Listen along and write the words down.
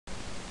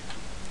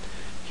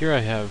Here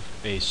I have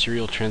a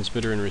serial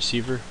transmitter and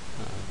receiver.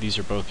 These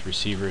are both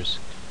receivers,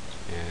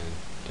 and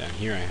down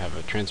here I have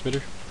a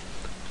transmitter.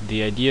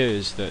 The idea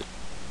is that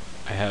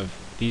I have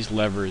these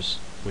levers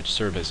which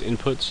serve as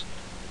inputs,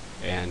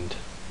 and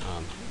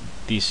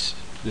this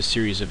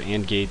series of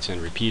AND gates and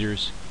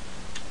repeaters,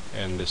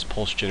 and this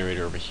pulse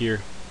generator over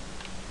here,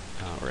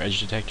 or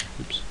edge detector.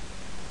 Oops.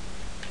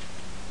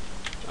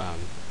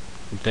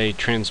 They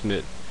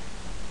transmit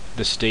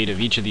the state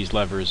of each of these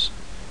levers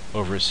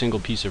over a single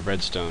piece of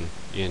redstone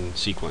in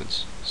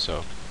sequence.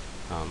 So,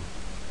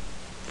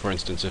 for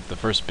instance, if the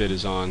first bit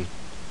is on,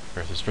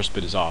 or if this first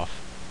bit is off,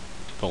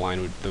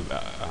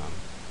 the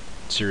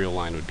serial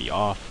line would be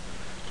off.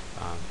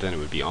 Then it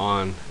would be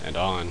on and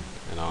on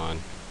and on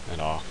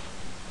and off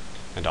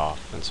and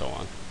off and so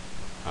on.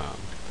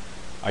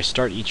 I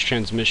start each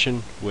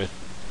transmission with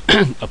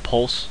a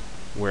pulse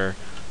where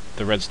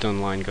the redstone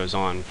line goes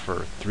on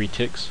for 3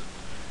 ticks,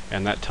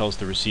 and that tells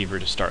the receiver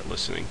to start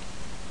listening.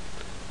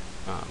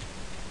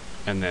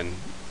 And then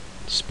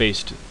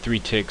spaced 3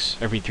 ticks,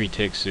 every 3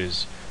 ticks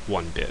is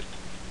 1 bit.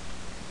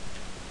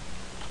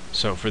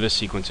 So for this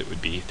sequence it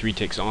would be 3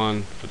 ticks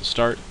on for the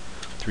start,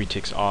 3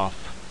 ticks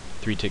off,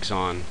 3 ticks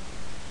on,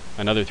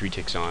 another 3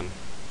 ticks on,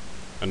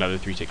 another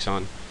 3 ticks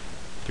on,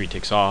 3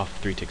 ticks off,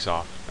 3 ticks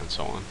off, and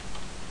so on.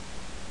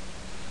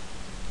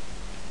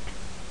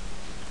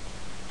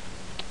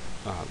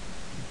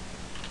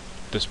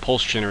 This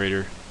pulse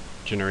generator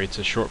generates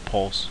a short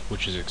pulse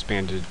which is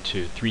expanded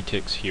to 3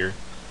 ticks here,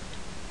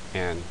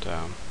 and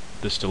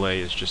this delay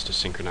is just to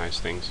synchronize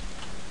things.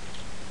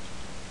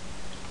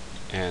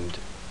 And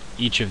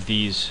each of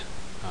these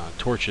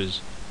torches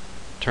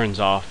turns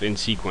off in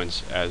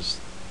sequence as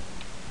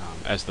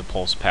the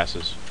pulse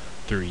passes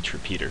through each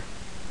repeater.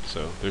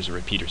 So there's a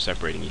repeater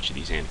separating each of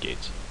these AND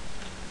gates,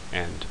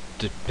 and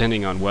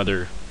depending on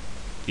whether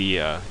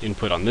the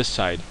input on this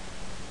side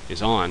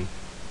is on,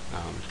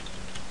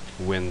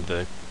 when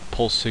the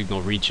pulse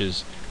signal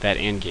reaches that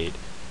AND gate,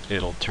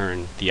 it'll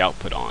turn the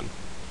output on,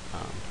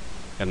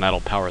 and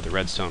that'll power the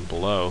redstone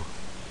below,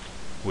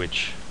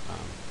 which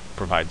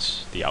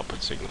provides the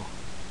output signal.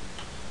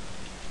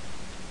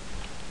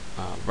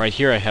 Right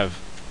here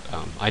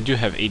I do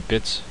have 8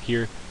 bits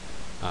here.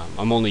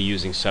 I'm only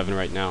using 7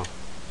 right now.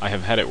 I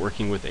have had it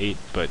working with 8,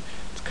 but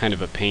it's kind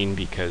of a pain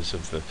because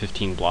of the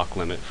 15 block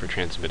limit for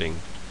transmitting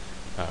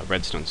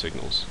redstone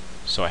signals.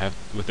 So I have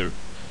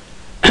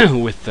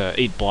with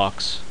 8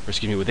 blocks, or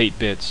excuse me, with 8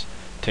 bits,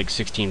 it takes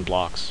 16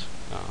 blocks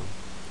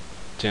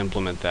to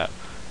implement that,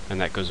 and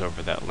that goes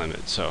over that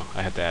limit. So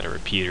I have to add a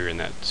repeater, and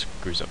that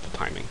screws up the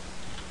timing.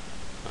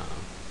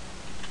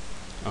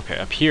 Okay,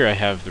 up here I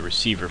have the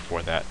receiver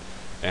for that,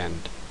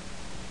 and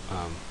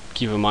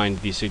keep in mind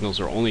these signals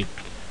are only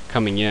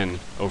coming in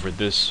over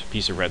this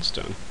piece of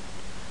redstone.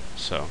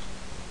 So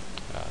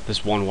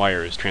this one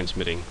wire is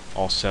transmitting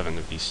all 7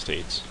 of these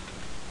states.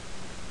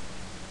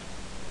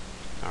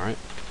 Alright.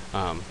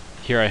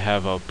 Here I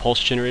have a pulse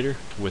generator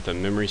with a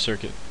memory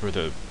circuit, or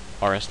the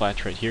RS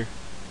latch right here.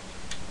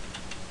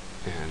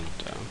 And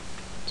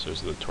so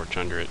there's the torch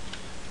under it,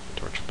 the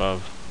torch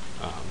above,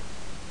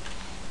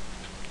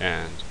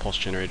 and pulse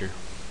generator.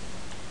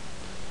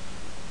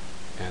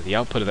 And the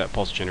output of that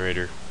pulse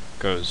generator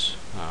goes,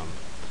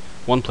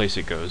 one place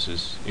it goes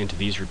is into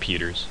these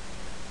repeaters,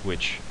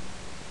 which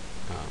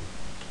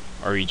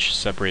are each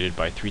separated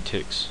by 3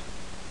 ticks,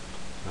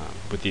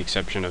 with the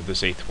exception of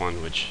this 8th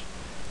one, which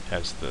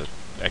has the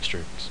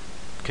extra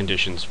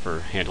conditions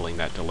for handling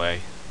that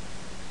delay.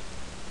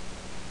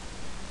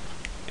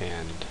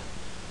 And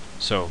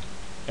so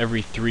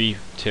every 3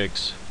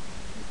 ticks,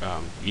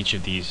 each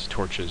of these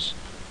torches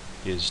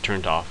is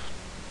turned off,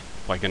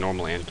 like a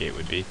normal AND gate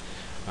would be.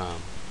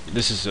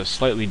 This is a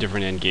slightly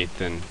different AND gate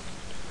than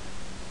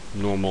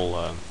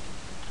normal,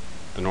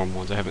 the normal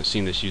ones. I haven't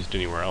seen this used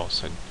anywhere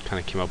else. I kind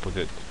of came up with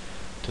it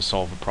to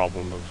solve a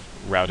problem of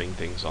routing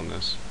things on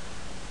this.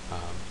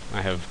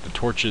 I have the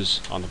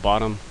torches on the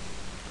bottom,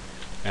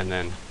 and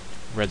then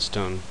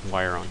redstone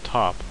wire on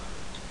top,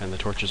 and the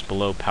torches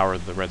below power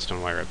the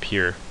redstone wire up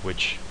here,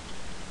 which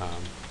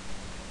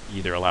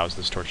either allows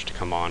this torch to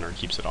come on or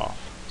keeps it off.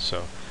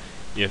 So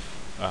if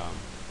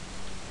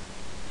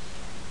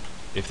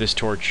this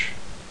torch,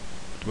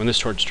 when this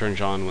torch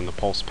turns on when the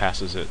pulse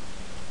passes it,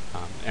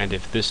 and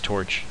if this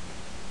torch,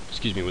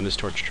 when this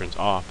torch turns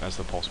off as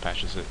the pulse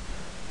passes it,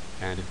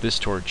 and if this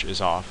torch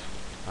is off,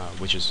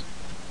 which is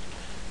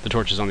the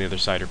torches on the other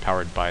side are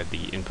powered by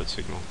the input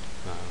signal.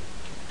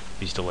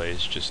 These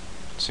delays just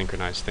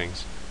synchronize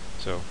things.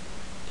 So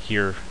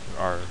here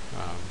are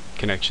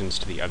connections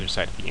to the other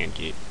side of the AND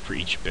gate for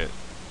each bit.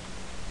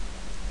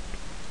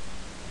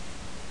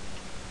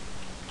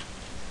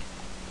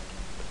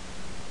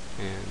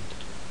 And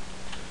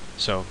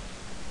so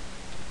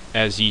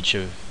as each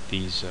of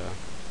these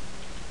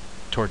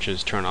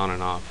torches turn on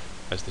and off,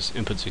 as this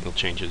input signal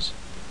changes,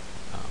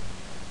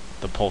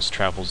 the pulse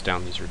travels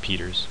down these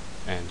repeaters,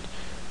 and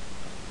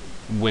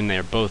when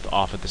they're both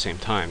off at the same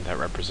time, that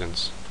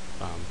represents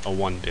a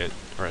 1 bit,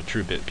 or a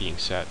true bit being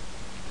set,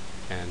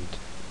 and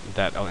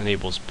that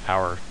enables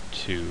power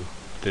to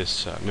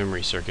this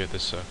memory circuit,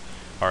 this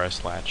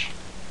RS latch,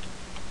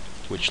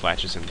 which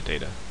latches in the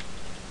data.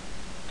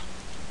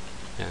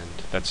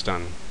 And that's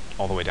done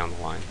all the way down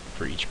the line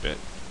for each bit.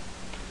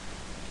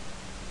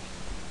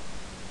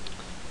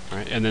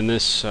 Alright, and then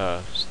this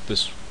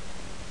this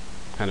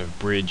kind of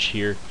bridge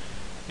here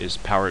is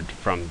powered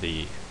from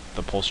the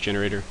pulse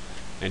generator,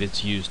 and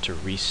it's used to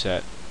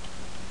reset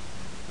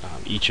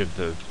each of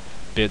the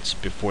bits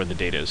before the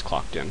data is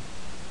clocked in.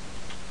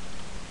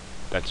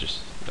 That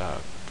just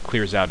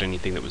clears out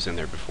anything that was in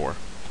there before.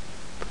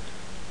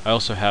 I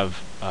also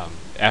have,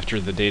 after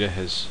the data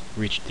has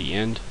reached the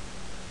end,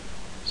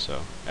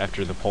 so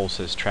after the pulse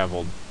has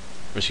traveled,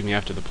 or excuse me,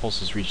 after the pulse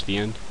has reached the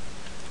end,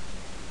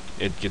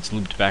 it gets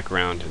looped back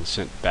around and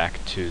sent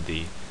back to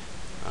the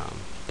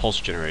pulse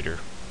generator,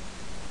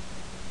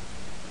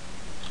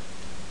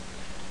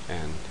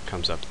 and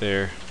comes up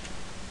there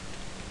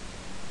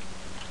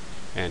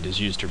and is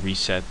used to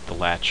reset the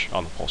latch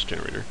on the pulse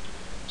generator.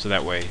 So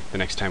that way, the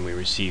next time we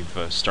receive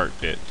a start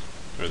bit,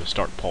 or the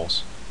start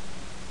pulse,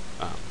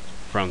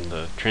 from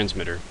the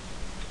transmitter,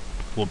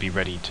 we'll be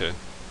ready to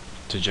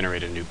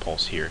generate a new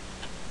pulse here.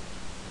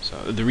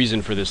 So the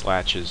reason for this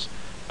latch is,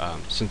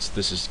 since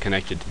this is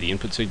connected to the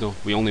input signal,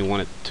 we only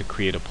want it to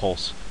create a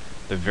pulse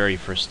the very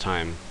first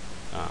time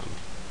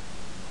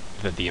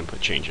that the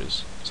input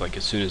changes. So like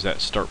as soon as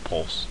that start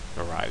pulse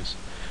arrives.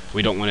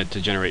 We don't want it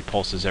to generate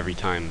pulses every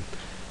time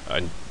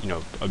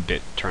a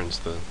bit turns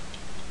the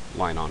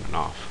line on and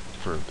off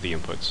for the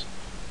inputs.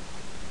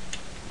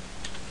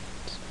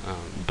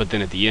 But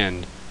then at the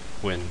end,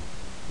 when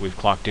we've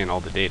clocked in all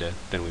the data,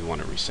 then we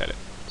want to reset it.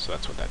 So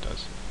that's what that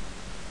does.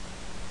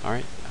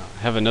 Alright,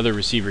 I have another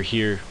receiver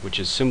here which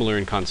is similar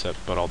in concept,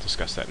 but I'll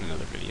discuss that in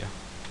another video.